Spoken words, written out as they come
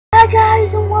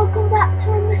guys, and welcome back to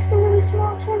a Mr. Lewis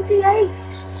Moore 28. We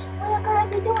are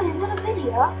going to be doing another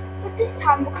video, but this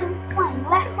time we're going to be playing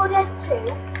Left 4 Dead 2.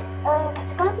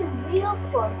 It's going to be real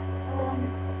fun.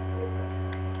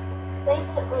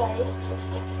 Basically,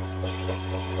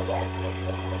 yeah.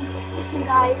 Listen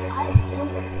guys,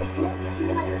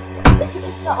 if you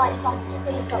could start like something,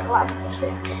 please don't go out and push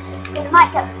this. It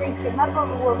might get freaky. My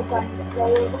brother will be joining me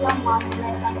today. He'll be online and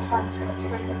next time he's going to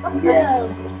straight and stuff.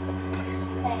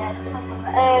 Yeah, that's my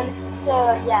brother. So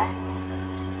yeah.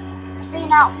 It's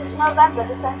been out since November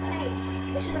the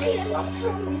 17th. This should be lots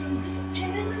of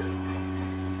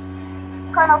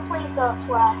Connell, please don't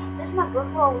swear. This is my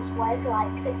brother always swears,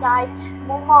 like, so guys,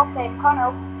 one more thing,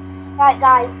 Connell. Right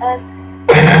guys,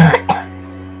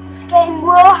 this game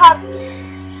will have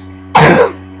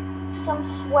some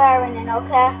swearing in,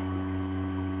 okay?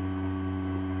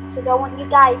 So don't want you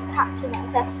guys catching it,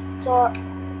 okay? So,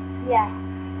 yeah.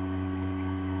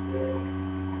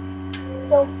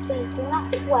 Please do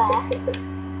not swear.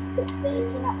 Please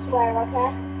do not swear,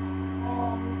 okay?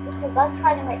 Because I'm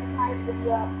trying to make this nice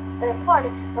video. But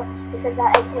it says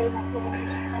that 18, 19 or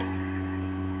something.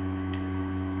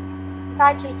 If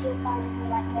I GTA 5 would be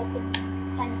like making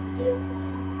 10 deals or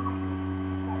something.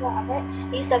 I don't have it.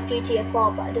 I used to have GTA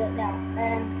 4 but I don't know.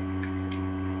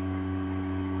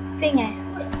 Thingy.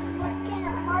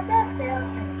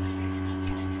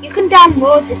 You can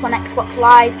download this on Xbox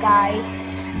Live, guys.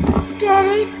 Get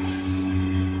it?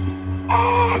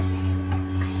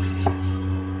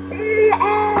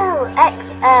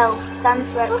 XL stands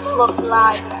for Xbox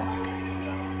Live.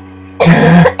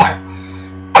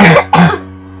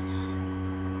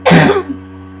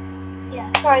 Yeah,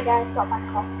 sorry guys, got my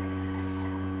cough.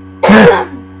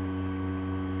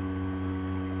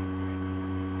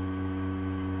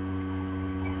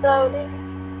 It's loading.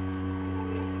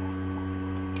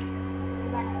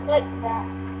 Click that.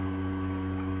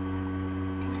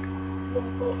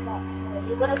 Click that. So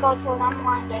you're gonna go to an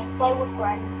online game, play with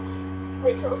friends,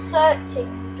 which will searching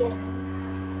games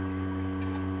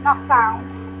not found.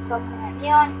 So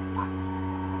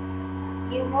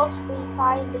you must be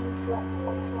signed into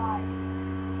Xbox Live.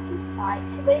 Right,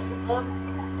 so basically I'm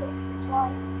connected to Xbox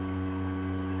Live.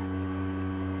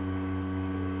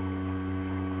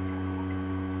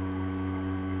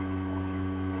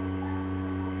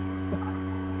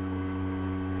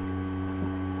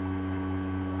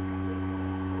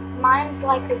 Mine's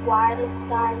like a wireless,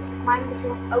 guys. If mine was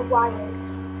like a wired,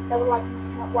 they were like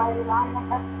messing up wired around like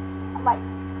that. I'm like,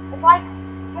 if like,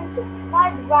 for instance, if I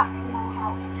had rats in my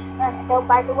house, they'll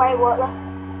by the way work them,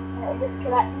 it'll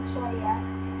disconnect me. So yeah,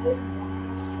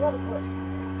 it's really good.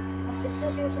 My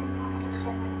sister's using mine,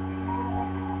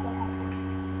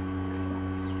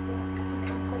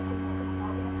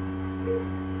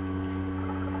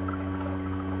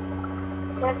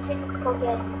 so searching for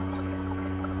games.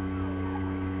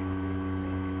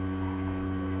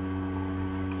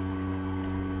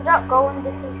 Without going,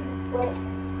 this is way.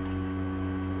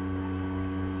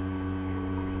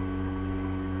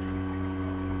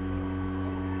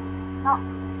 Not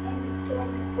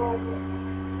enjoying the board,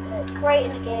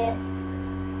 creating a game.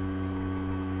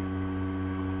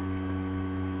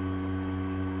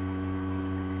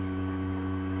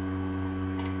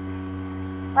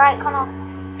 Right, Connor,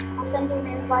 I'll send you an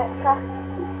invite, okay?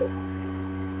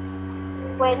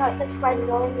 Wait, no, it says friends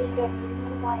only, you don't need an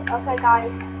invite. Okay,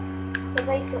 guys. So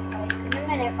basically, in a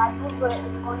minute, my brother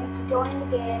is going to join the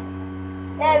game.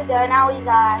 There we go, now he's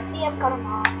see him coming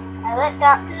on. And let's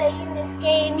start playing this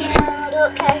game. I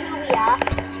don't care who we are.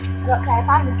 I don't care if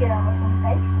I'm a girl or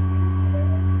something.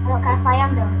 I don't care if I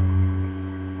am done.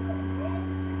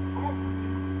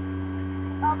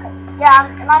 Okay. Yeah,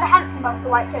 am I the handsome one with the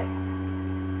white suit?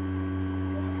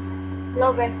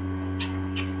 Love him.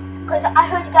 Because I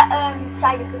heard you get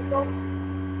shiny pistols.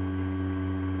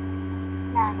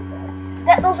 Nah.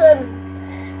 Get those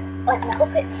like metal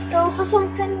pistols or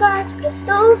something, guys.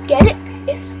 Pistols, get it?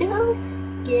 Pistols,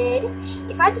 get it?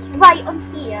 If I just write on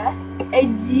here a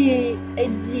G,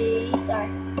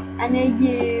 sorry, and a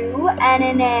U and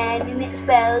an N, and it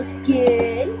spells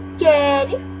good, get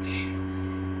it?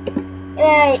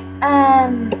 Hey,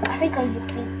 I think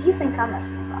you think I'm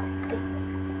messing about.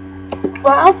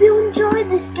 Well, I hope you enjoy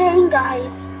this game,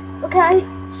 guys. Okay,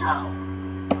 so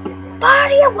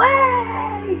party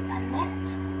away! And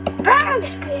let's burn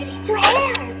this pretty to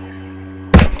hell!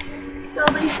 So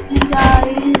basically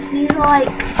guys, these are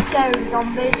like scary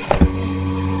zombies.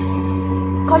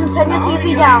 Come turn your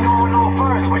TV down.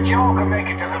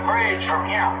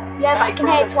 Yeah, but I can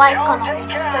hear it twice, Connor. Can you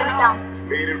just turn it down?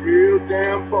 Made it real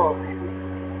damn far, people.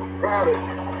 I'm proud of you.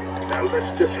 Now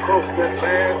let's just cross that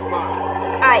last mile.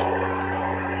 Alright.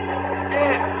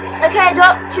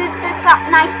 choose that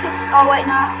nice pistol. Oh wait,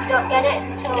 no, you don't get it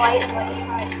until later.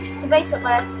 Right. So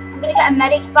basically, I'm gonna get a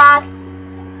medic bag.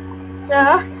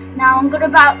 So now I'm gonna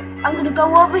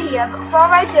go over here. But before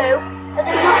I do, I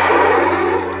do not.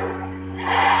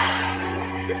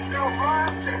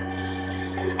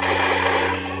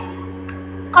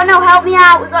 Connell, help me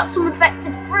out. We've got some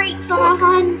infected freaks on our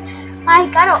hands.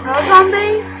 Like, I don't know,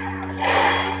 zombies.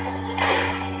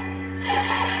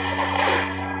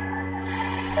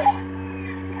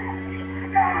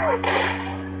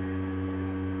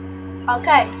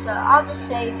 Okay, so I'll just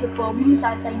save your bums.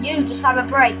 I'd say you just have a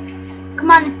break.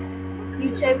 Come on,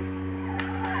 you two.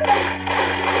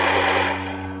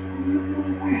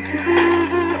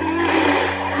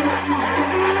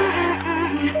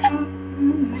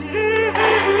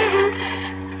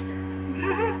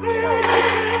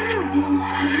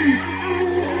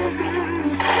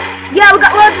 Yeah, we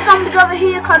got loads of zombies over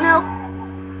here, Connell.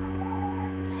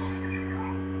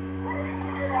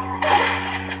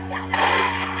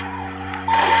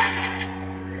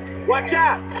 Watch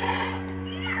out!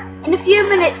 In a few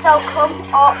minutes they'll come,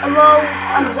 or a load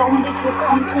of zombies will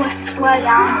come to us, I swear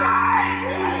down.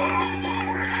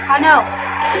 Connell.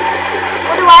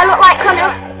 What do I look like,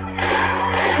 Connell?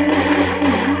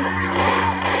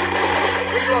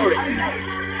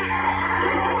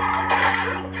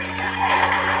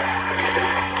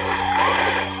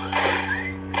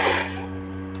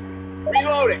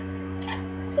 Reloading.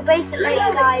 So basically,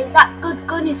 guys, that good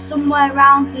gun is somewhere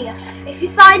around here. If you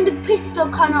find the pistol,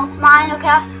 Connell, it's mine,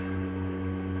 okay?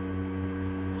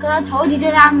 Because I told you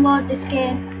to download this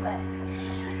game.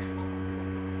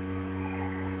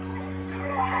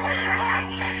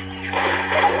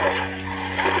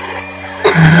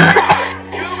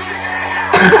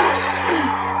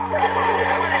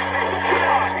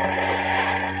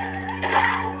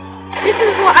 This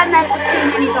is what I meant with too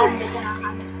many zombies in our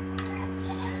hands.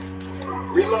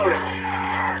 Reloading.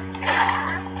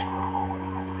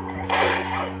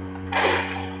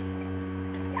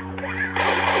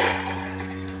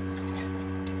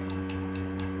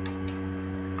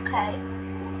 Okay.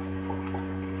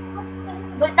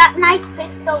 But that nice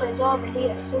pistol is over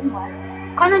here somewhere.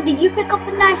 Connor, did you pick up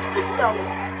a nice pistol?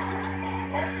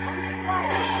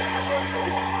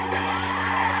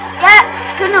 Yeah,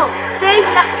 Connor, see?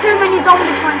 That's too many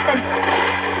zombies for instance.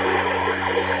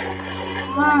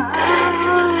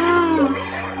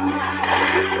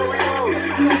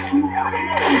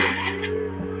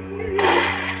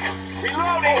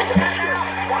 Reloading.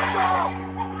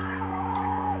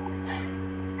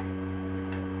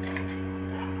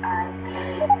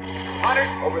 Hunter,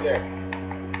 over there.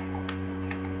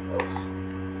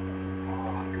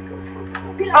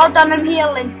 All done, I'm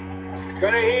healing.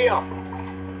 Gonna heal.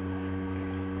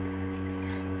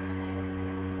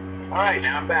 Alright,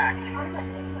 now I'm back.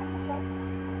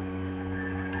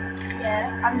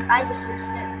 Yeah, I just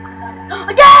listened because I'm. Oh,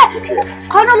 yeah!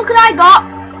 Connor, look what I got.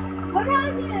 Where are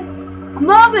you? I'm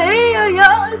over here,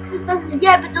 yeah.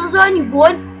 Yeah, but there was only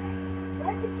one.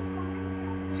 Where did you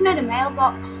find? Just near the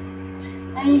mailbox.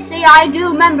 And you see, I do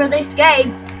remember this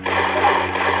game.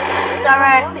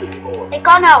 Sorry. Hey,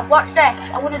 Connor, watch this.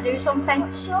 I want to do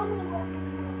something. Show me where.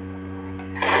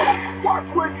 Watch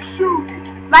where you shoot.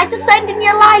 Right to sending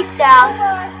your life down.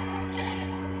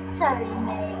 Sorry,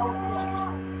 mate. Oh,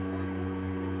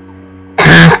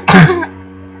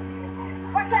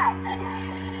 watch out.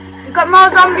 We got more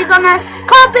zombies on us.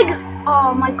 Come on, big.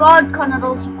 Oh my God, Connor,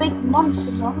 those big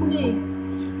monster zombies.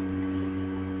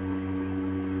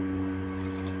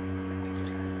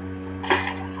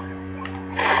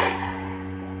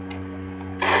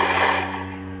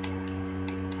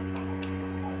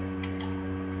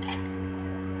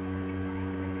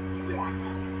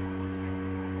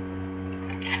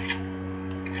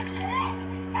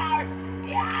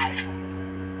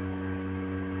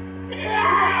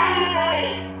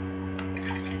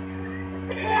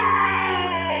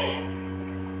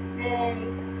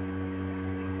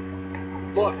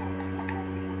 Look.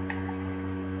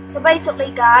 So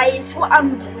basically, guys, what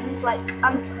I'm doing is like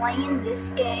I'm playing this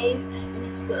game and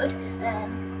it's good.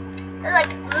 There's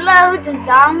like loads of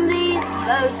zombies,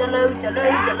 loads of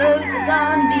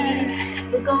zombies.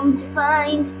 We're going to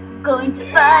fight.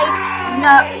 We're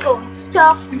not going to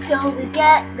stop until we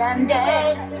get them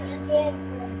dead.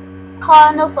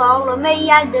 Connor, follow me.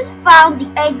 I just found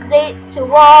the exit to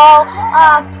all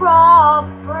our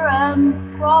problems.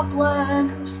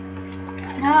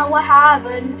 No, I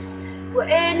haven't. We're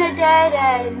in a dead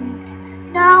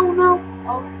end. No.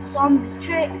 Oh, the zombies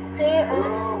tricked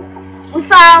us. We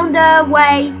found a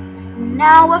way.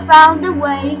 Now I found a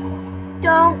way.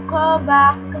 Don't go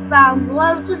back. I found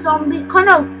loads of zombies.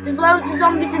 Connor, there's loads of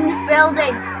zombies in this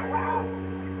building.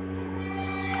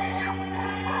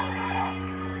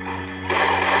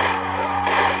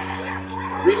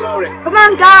 Reloading. Come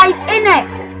on, guys, in it.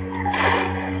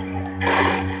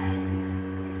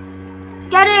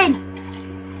 Get in.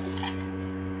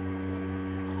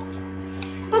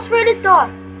 Bust through this door.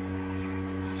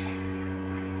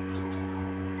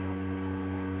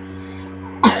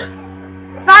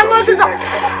 I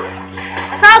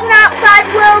found an outside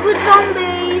world with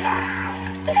zombies.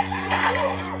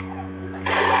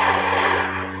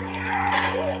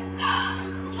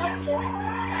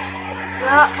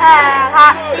 Okay, I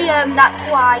can't see them, that's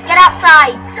why. Get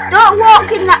outside. Don't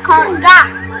walk in that corner, it's gas.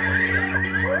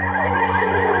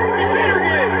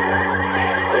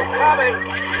 They're coming.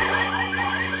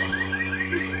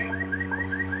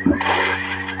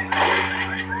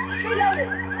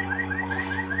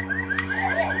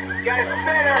 Got a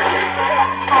spinner.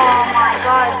 Oh my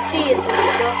god, she is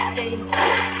disgusting.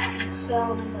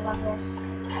 So many levels.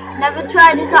 Never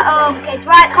tried this at home. Okay,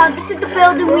 right, Con, this is the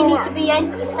building we need to be in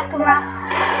for the second round.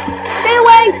 Stay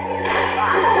away!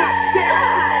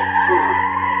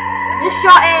 Just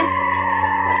shot him.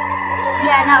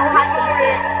 Yeah, now what happens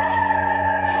here?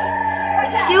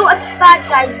 If you shoot a bad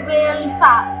guy who's really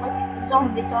fat, like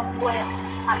zombies off way,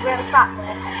 like really fat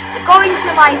way, you're going to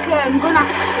like, you're gonna have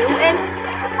to shoot him.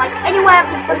 Like anywhere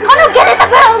he's going. Connor, get in the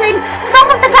building! Some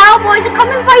of the cowboys are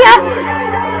coming for you!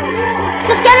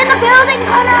 Just get in the building,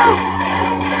 Connor!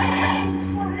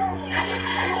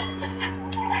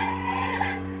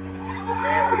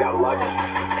 We got lucky.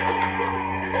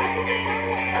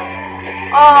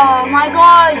 Oh my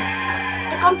god!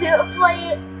 The computer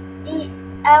player,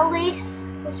 Ellis,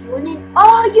 was winning.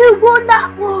 Oh, you won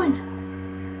that one!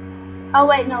 Oh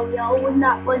wait, no, we all won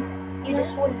that one. You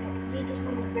just won the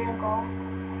real goal.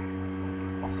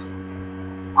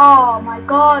 Oh my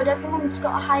god, everyone's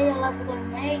got a higher level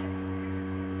than me.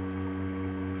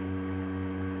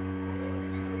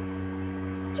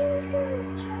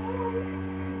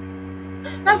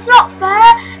 That's not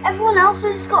fair. Everyone else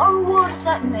has got a reward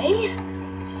except me.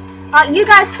 Right, you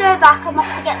guys stay back. I'm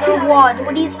off to get the reward.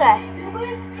 What do you say?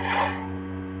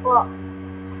 What?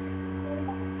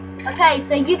 Okay,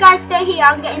 so you guys stay here.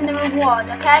 I'm getting the reward,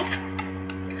 okay?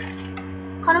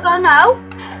 Can I go now?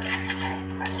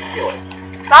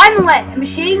 Finally, a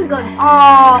machine gun.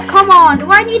 Oh, come on.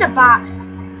 Do I need a bat?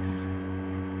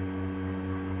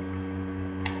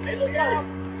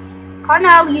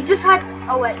 Connor, you just had...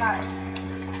 Oh, wait, no.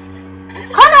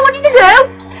 Connor, what did you do?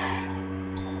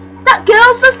 That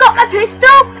girl's just got my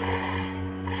pistol.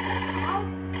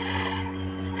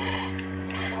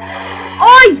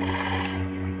 Oi!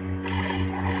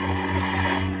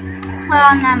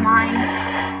 Well, never mind.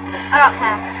 I don't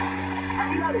care.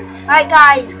 Right,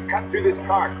 guys. Cut through this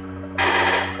car.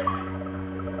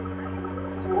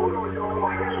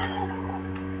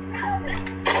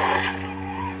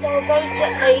 So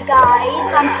basically,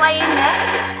 guys, I'm playing this,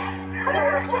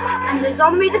 and the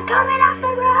zombies are coming after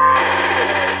us.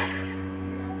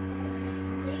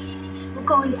 We're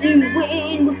going to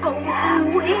win. We're going to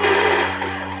win.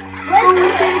 We're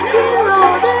going to kill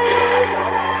all this.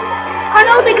 I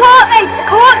know they caught me. They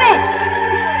caught me.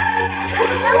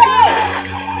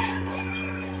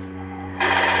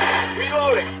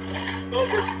 Reloading.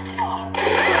 Over.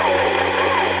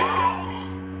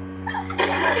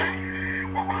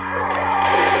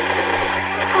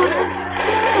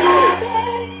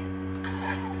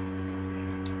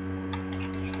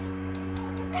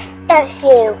 That's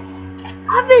you.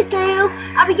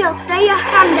 Abigail, stay your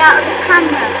hand out of the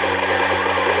camera.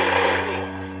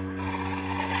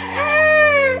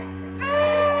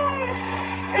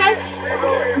 Okay,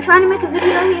 I'm trying to make a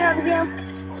video here, Abigail.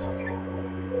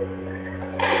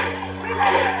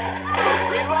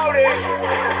 Reloading.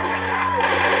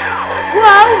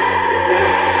 Whoa!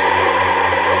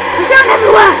 I'm shooting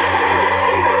everywhere!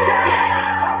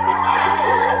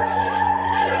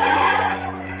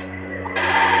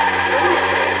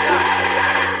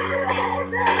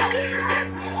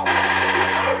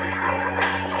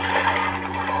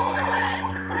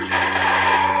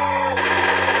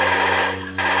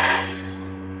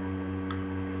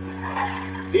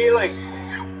 Healing.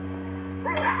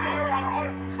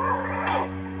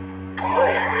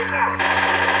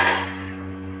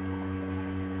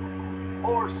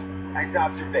 Horse. Nice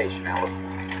observation, Alice.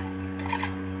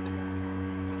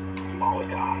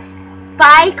 Molotov.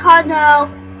 Bye, Connell.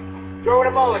 Throwing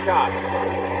a Molotov.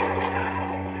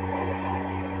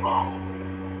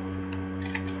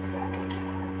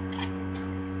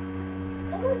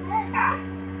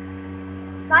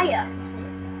 Fire.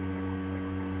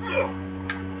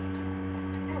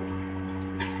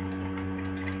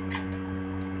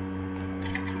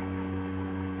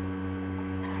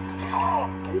 Oh,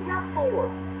 who's that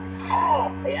for?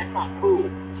 Oh, hey, that's not cool.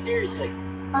 Seriously.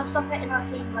 I'll stop hitting our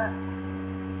teamwork.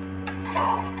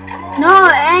 No,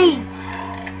 it ain't.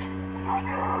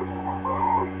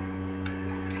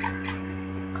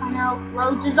 Connell,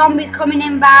 loads of zombies coming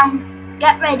inbound.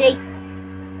 Get ready.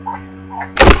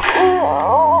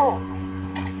 Oh.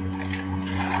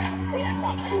 Hey, that's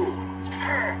not cool.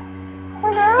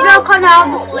 You know, Connell,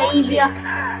 I'll just leave you.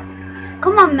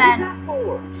 Come on, man.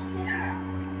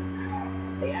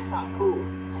 Hey, that's not cool.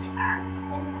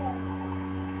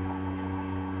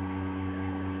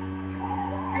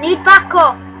 I need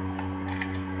backup.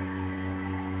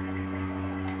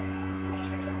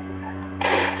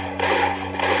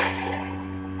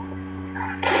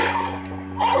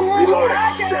 Reload it.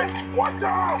 Watch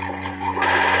out!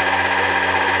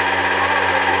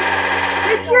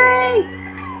 Retreat!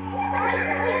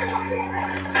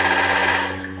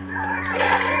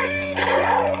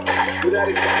 Do that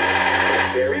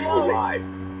again. Bury you alive.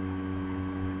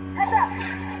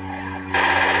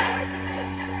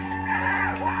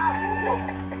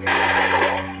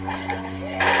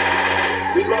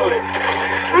 Reload it.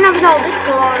 I'm having all this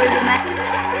glory in me.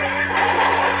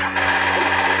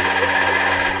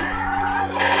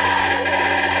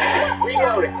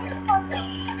 Reload it.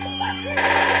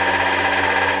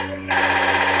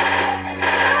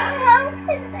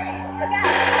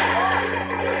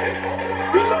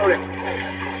 Reload it.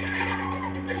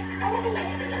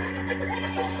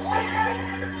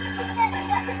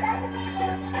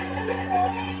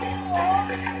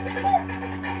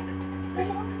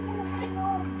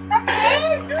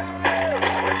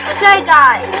 Okay,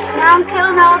 guys. Now I'm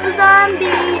killing all the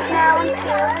zombies. Now I'm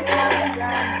killing all the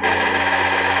zombies.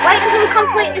 Wait until we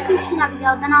complete this mission,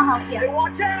 Abigail, then I'll help you. Hey,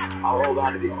 watch out! I'll hold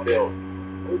on to these pills.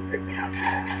 Who'll pick me up?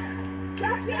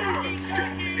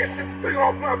 Get this thing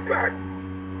off my back!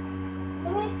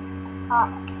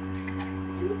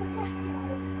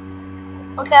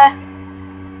 Okay.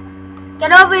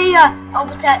 Get over here. I'll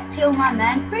protect you, my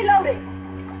men. Reloading!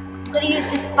 I'm gonna use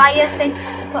this fire thing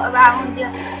to put around you.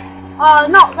 Oh,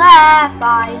 not there.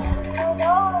 Fine.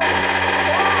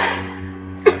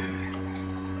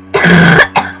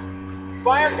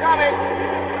 Fire coming!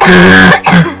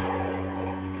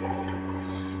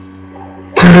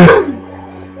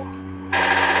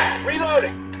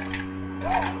 Reloading!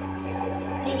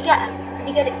 Did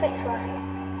you get it fixed right?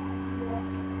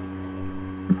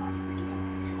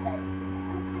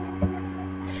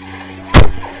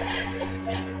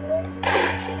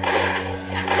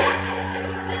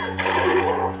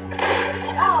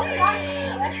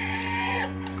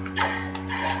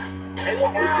 Hey,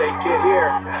 look, first aid kit here.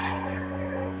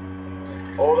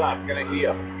 Hold up, gonna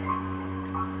heal.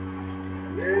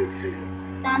 Then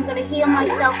I'm gonna heal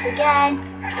myself again.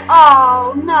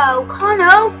 Oh no,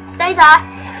 Connell, stay there.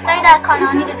 Stay there, Connell.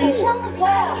 I need to do something.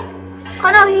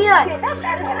 Connell, here.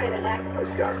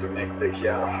 This doctor make big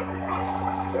job.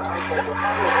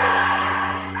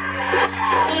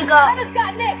 Here you go.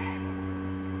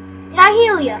 Did I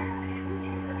heal you?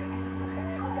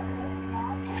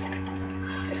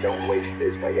 Don't waste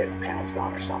this by getting passed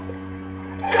on or something.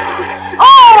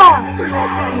 Oh!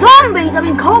 Zombies! I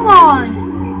mean, come on!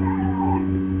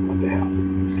 What the hell?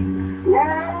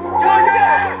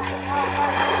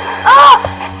 Oh!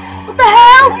 What the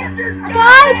hell? I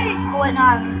died? Oh wait, no.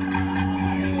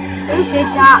 Who did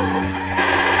that?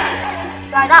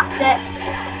 Right, that's it.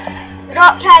 I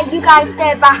don't care, you guys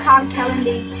stay back, I'm killing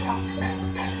these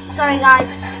bastards. Sorry guys,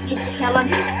 need to kill them.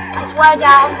 I swear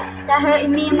down, they're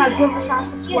hurting me and my brother, so I have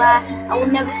to swear. I will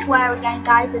never swear again,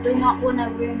 guys. I do not want to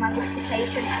ruin my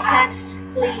reputation, okay?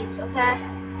 Please, okay?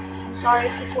 I'm sorry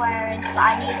for swearing, but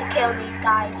I need to kill these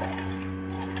guys.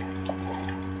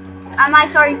 Am I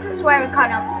sorry for swearing,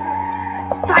 Connor?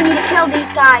 But I need to kill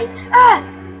these guys. Ah!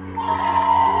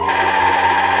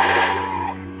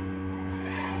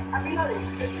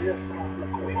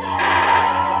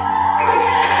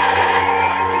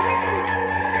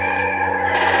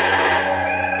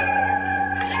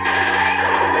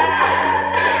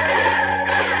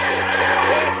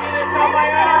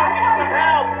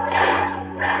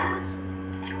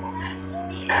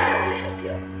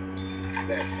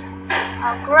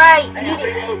 Oh, great. I need it.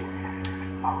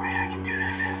 Alright, I can do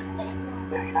this. I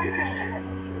can do this.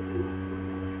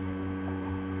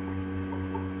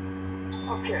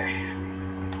 Okay.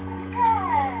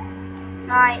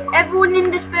 Right, everyone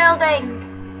in this building.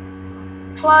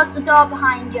 Close the door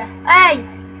behind you. Hey,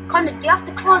 Connor, do you have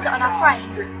to close it on our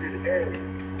friends?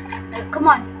 Come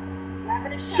on.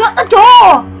 Shut the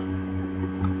door!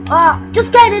 Ah,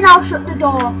 just get in, I'll shut the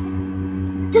door.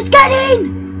 Just get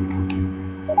in!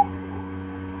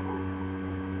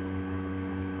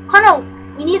 Connor,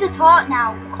 the talk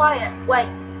now. Be quiet. Wait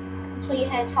until you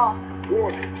hear talk.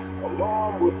 Warning.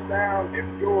 Alarm will sound if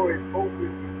door is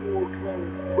open before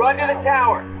closing. Run to the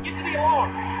tower. Get to the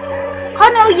alarm.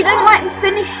 Connor, you didn't let me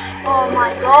finish. Oh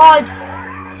my god.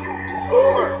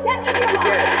 Door.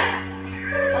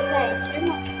 Okay, too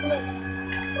much glue.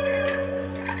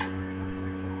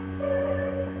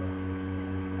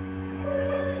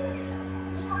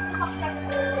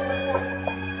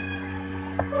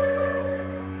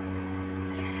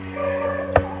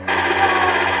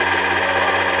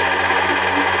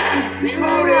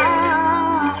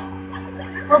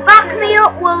 Well, back me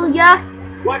up, will ya?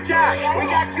 Watch out. We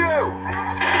got goo.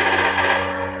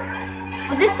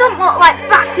 Well, this doesn't look like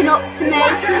backing up to me.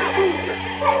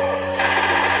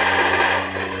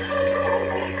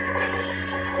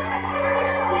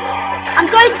 I'm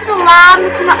going to the alarm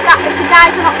if you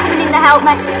guys are not coming in to help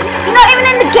me. You're not even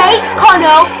in the gates,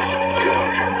 Connor.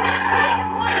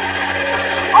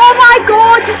 Oh my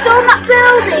god, you're still in that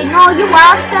building. Oh, you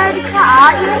are scaredy cat,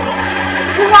 aren't you?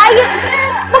 Well, why are you?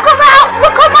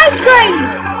 Look on my screen.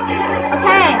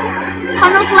 Okay,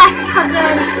 Connor's left because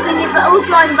thingy, but he'll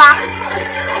join back.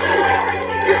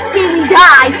 Just see me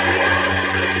die.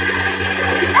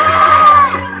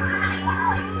 Ah!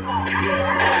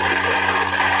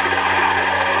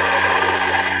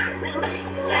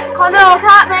 Connor, I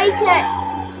can't make it.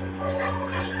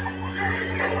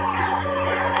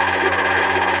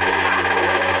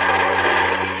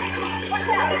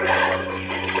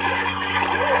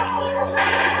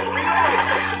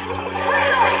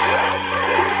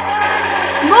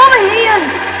 I'm over here.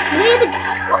 Near the.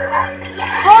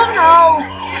 Oh no.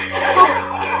 For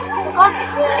God's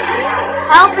sake.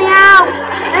 Help me out.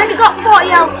 I only got 40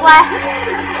 health left.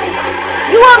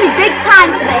 You owe me big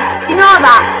time for this. Do you know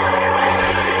that?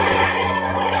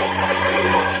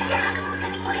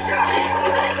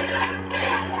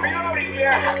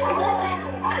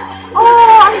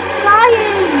 Oh, I'm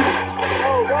dying.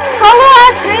 Follow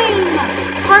our team.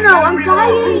 Oh no, I'm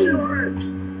dying.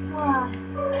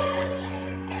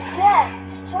 Yeah,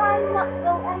 just try not to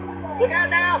go anywhere. Look out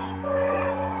now.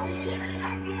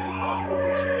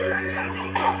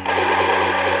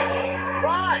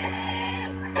 Run.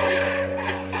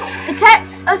 Protect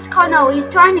us, Connor. He's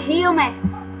trying to heal me.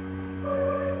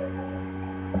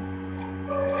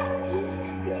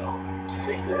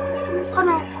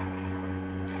 Connor.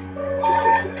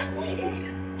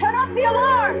 Turn off the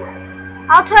alarm.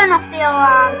 I'll turn off the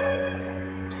alarm.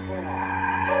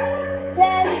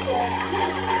 There we go.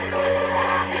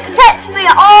 Protect me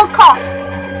at all costs.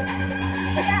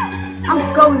 I'm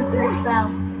going for this bell.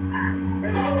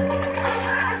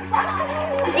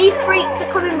 These freaks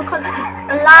are coming because of the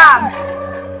alarm.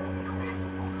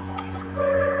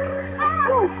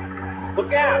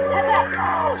 Look out.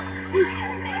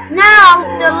 Now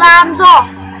the alarm's off.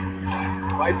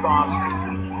 Pipe bomb.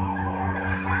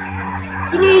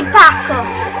 You need backup.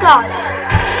 Got it.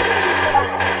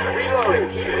 Reloading.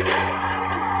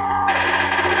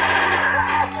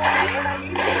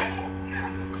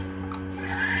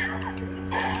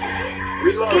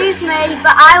 Excuse me,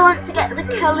 but I want to get the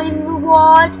killing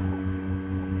reward.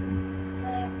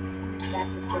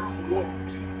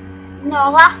 No,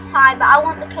 last time, but I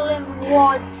want the killing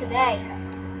reward today.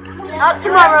 Not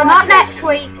tomorrow, not next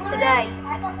week, today.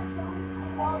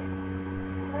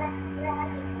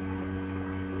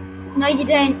 No, you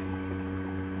didn't.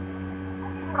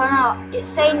 Connor, it's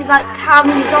saying like how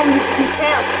many zombies you can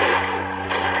kill.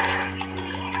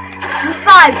 And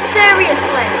 5,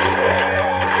 seriously.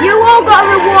 You all got a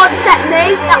reward set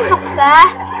me, that's not fair.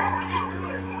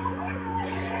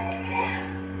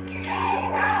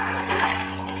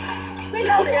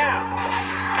 Look out.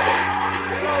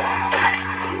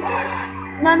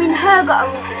 No, I mean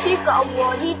she's got a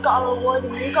reward, he's got a reward,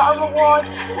 and you got a reward.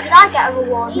 Did I get a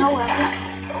reward? No way.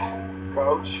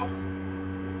 Coach.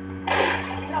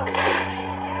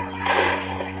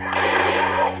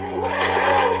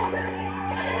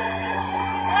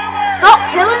 Stop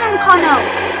killing him, Connor.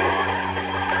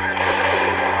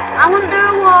 I want the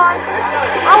reward.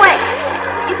 Oh wait,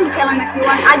 you can kill him if you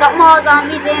want. I got more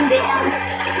zombies in beating.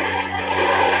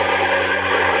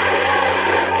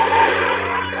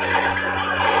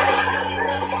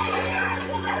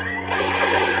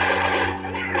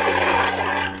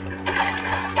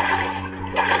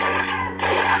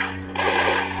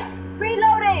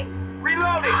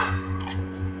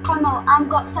 Connor, I've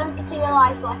got 72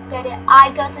 life left, get it?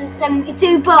 I got a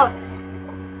 72 bucks.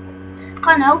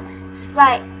 Connor,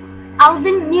 right, I was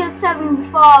in year 7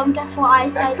 before, and guess what I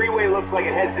That said? freeway looks like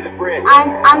it heads to the bridge.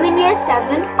 I'm in year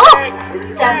 7. Oh!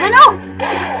 7 up!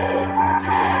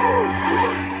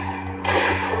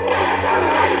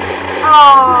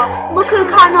 Oh, look who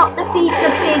cannot defeat the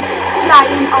big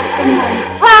giant of the month.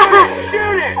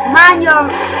 Shoot it! Man,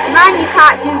 you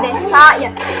can't do this, can't you?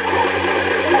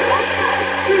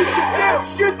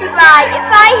 Shoot the Right, if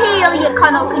I heal you,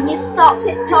 Connell, can you stop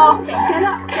talking?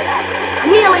 I'm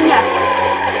healing you.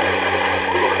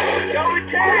 Go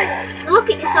attack! Look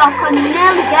at yourself, Connell, you're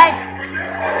nearly dead.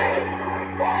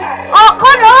 Oh,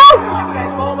 Connell!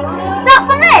 Is that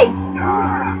for me?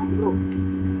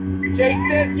 Chase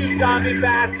this, you zombie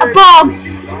bastard! A bomb!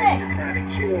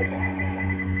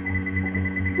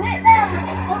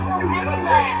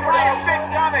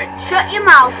 Shut your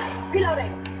mouth.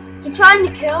 You're trying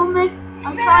to kill me.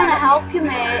 I'm trying to help you,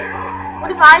 mate.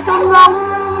 What have I done wrong?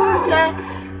 Okay.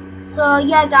 So,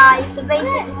 yeah, guys. So,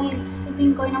 basically, this has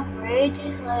been going on for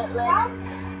ages lately.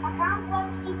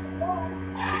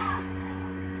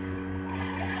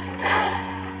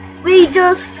 We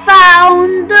just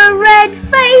found the red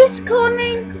face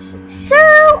coming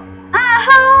to our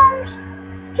homes.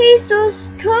 He's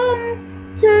just come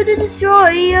to the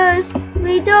destroyers.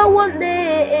 We don't want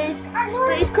this,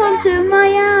 but he's come to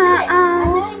my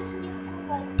house.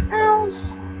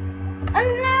 And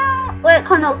no, wait,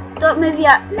 Connell, don't move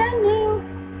yet. No.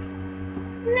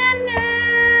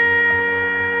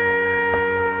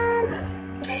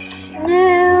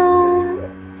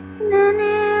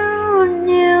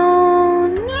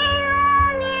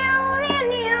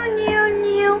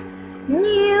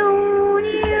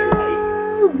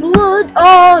 Blood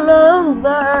all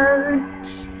over.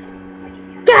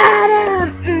 Got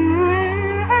him.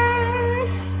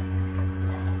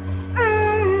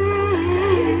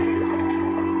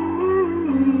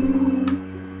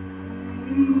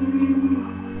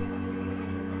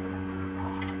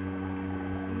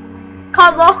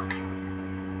 Can't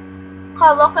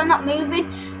look, I'm not moving.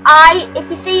 If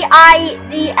you see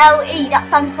IDLE, that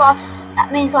stands for,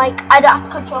 that means like I don't have to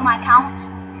control my account.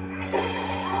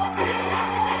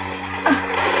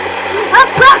 I'm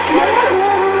back!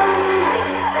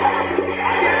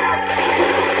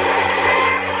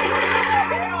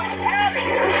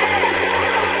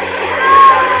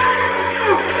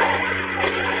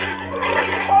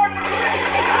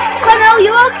 Connell,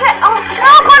 you okay? Oh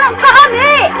no, Connell's got on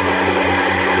me!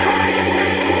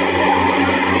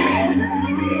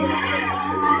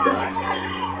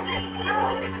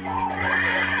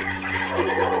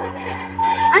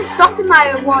 I'm stopping my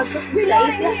reward just to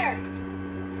save you.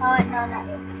 Oh wait, no, not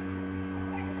you.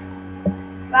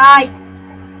 Right,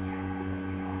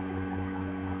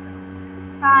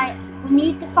 we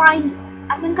need to find,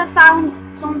 I think I found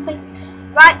something.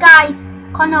 Right guys,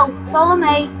 Connell, follow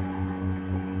me.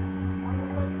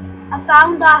 I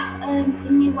found that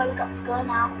thingy where we got to go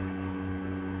now.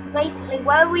 So basically,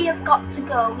 where we have got to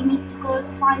go, we need to go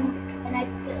to find an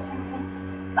exit or something.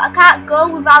 But I can't go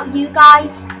without you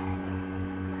guys.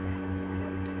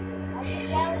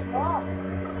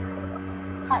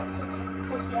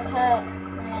 Because you're hurt.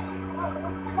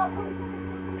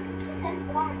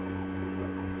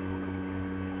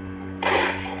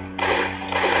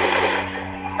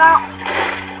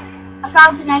 I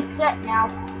found an exit now.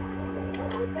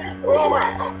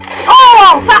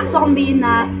 Oh, fat zombie in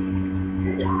there.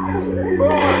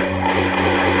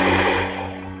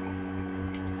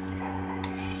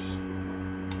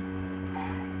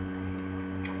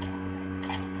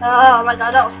 Oh my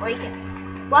god, that was freaking.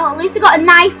 Well, at least I got a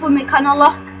knife with me, kind of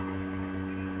look.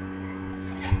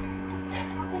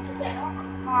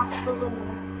 Oh, it doesn't.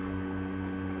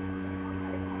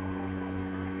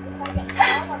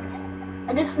 I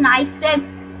just knifed him.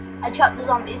 I chopped the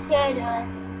zombie's head off.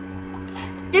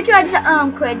 Do try this at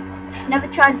home, kids. Never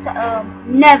try this at home.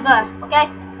 Never, okay?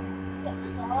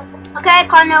 Okay,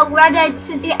 Connell, ready? This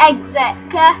is the exit,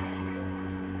 okay?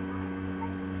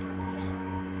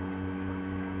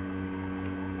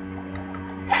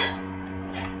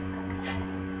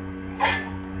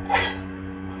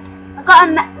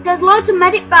 There's loads of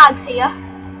medic bags here.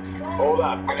 Hold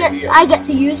up. I get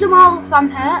to use them all if I'm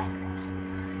hurt.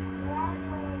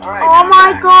 All right, oh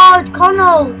my god,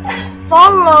 Connell,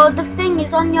 follow the thing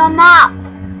is on your map.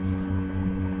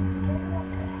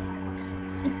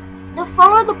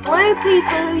 Follow the blue people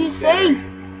who you see.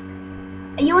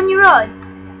 Are you on your own?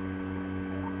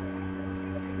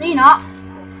 No, you're not.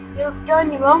 You're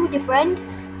on your own with your friend.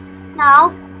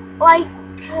 Now, like,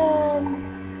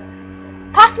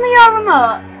 pass me your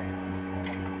remote.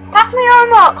 Pass me your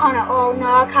remote, Connor. Oh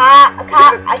no, I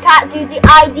can't do the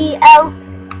IDLE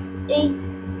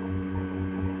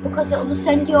because it'll just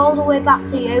send you all the way back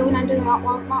to you, and I do not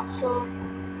want that. So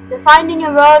you're finding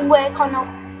your own way, Connor.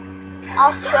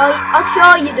 I'll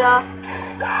show you though.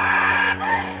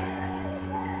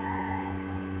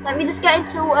 Let me just get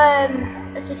into a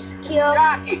secure.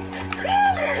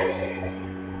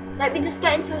 Let me just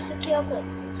get into a secure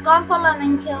place. Let's go and follow him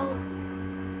and kill.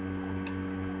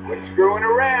 Quit screwing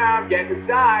around. Get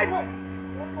inside.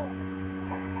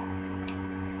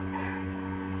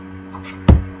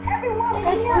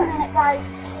 Take 1 minute, guys.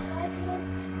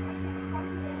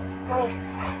 Wait.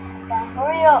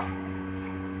 Hurry up.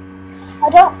 I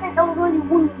don't think there was only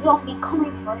one zombie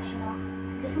coming for us, you know.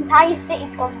 This entire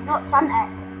city's gone nuts, hasn't it?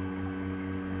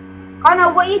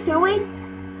 Connor, what are you doing?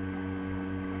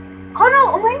 Connor,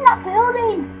 I'm in that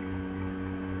building.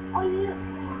 Are you?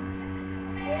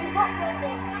 What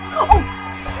building? Oh!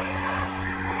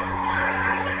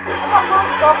 I've got more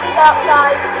zombies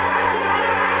outside.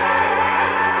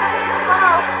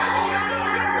 Connor,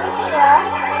 in here.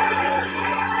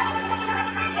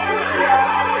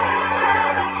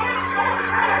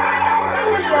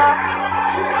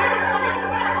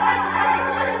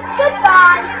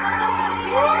 Goodbye.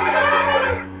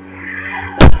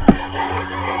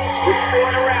 Quit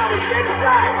screwing around. Let's get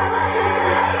inside.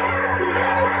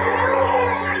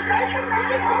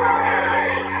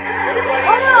 Everybody.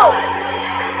 Oh no!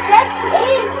 Get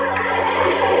in!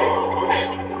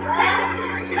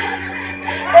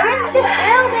 They're in this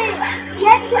building!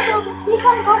 Get to the building. Keep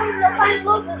on going. You'll find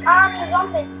loads of army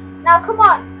zombies. Now come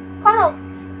on. Connell.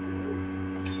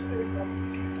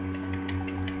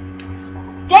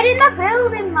 Get in the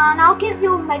building, man. I'll give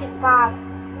you a medic bag.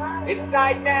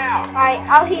 Inside now. Right,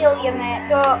 I'll heal you, mate.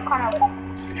 Go, Connell.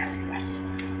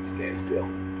 Stand still.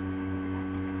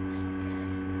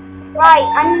 Right,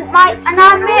 and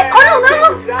our mate, Connell,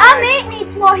 no! Our mate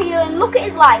needs more healing. Look at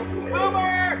his life.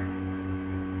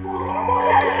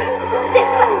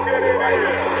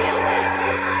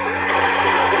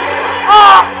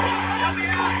 Oh!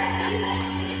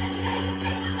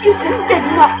 You just did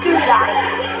not do that.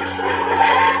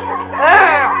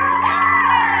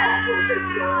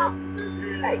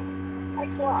 Hey,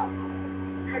 thanks a lot.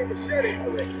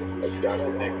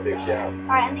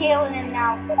 Right, I'm healing him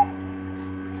now.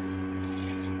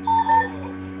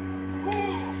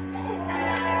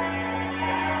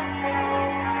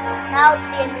 Now it's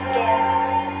the end of the game.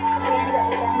 Because we only got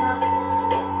the demo.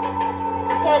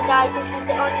 Okay guys, this is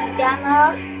the only demo.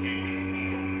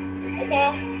 Okay.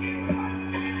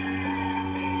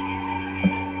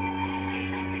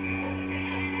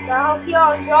 So I hope you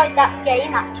all enjoyed that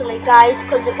game actually, guys,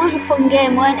 because it was a fun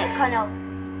game, wasn't it, Connell?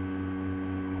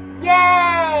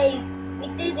 Yay! We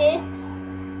did it.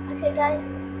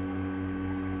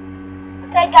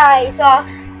 Okay guys, so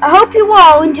I hope you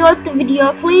all enjoyed the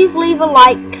video. Please leave a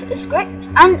like, subscribe,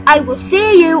 and I will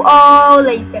see you all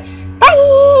later.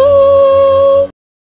 Bye!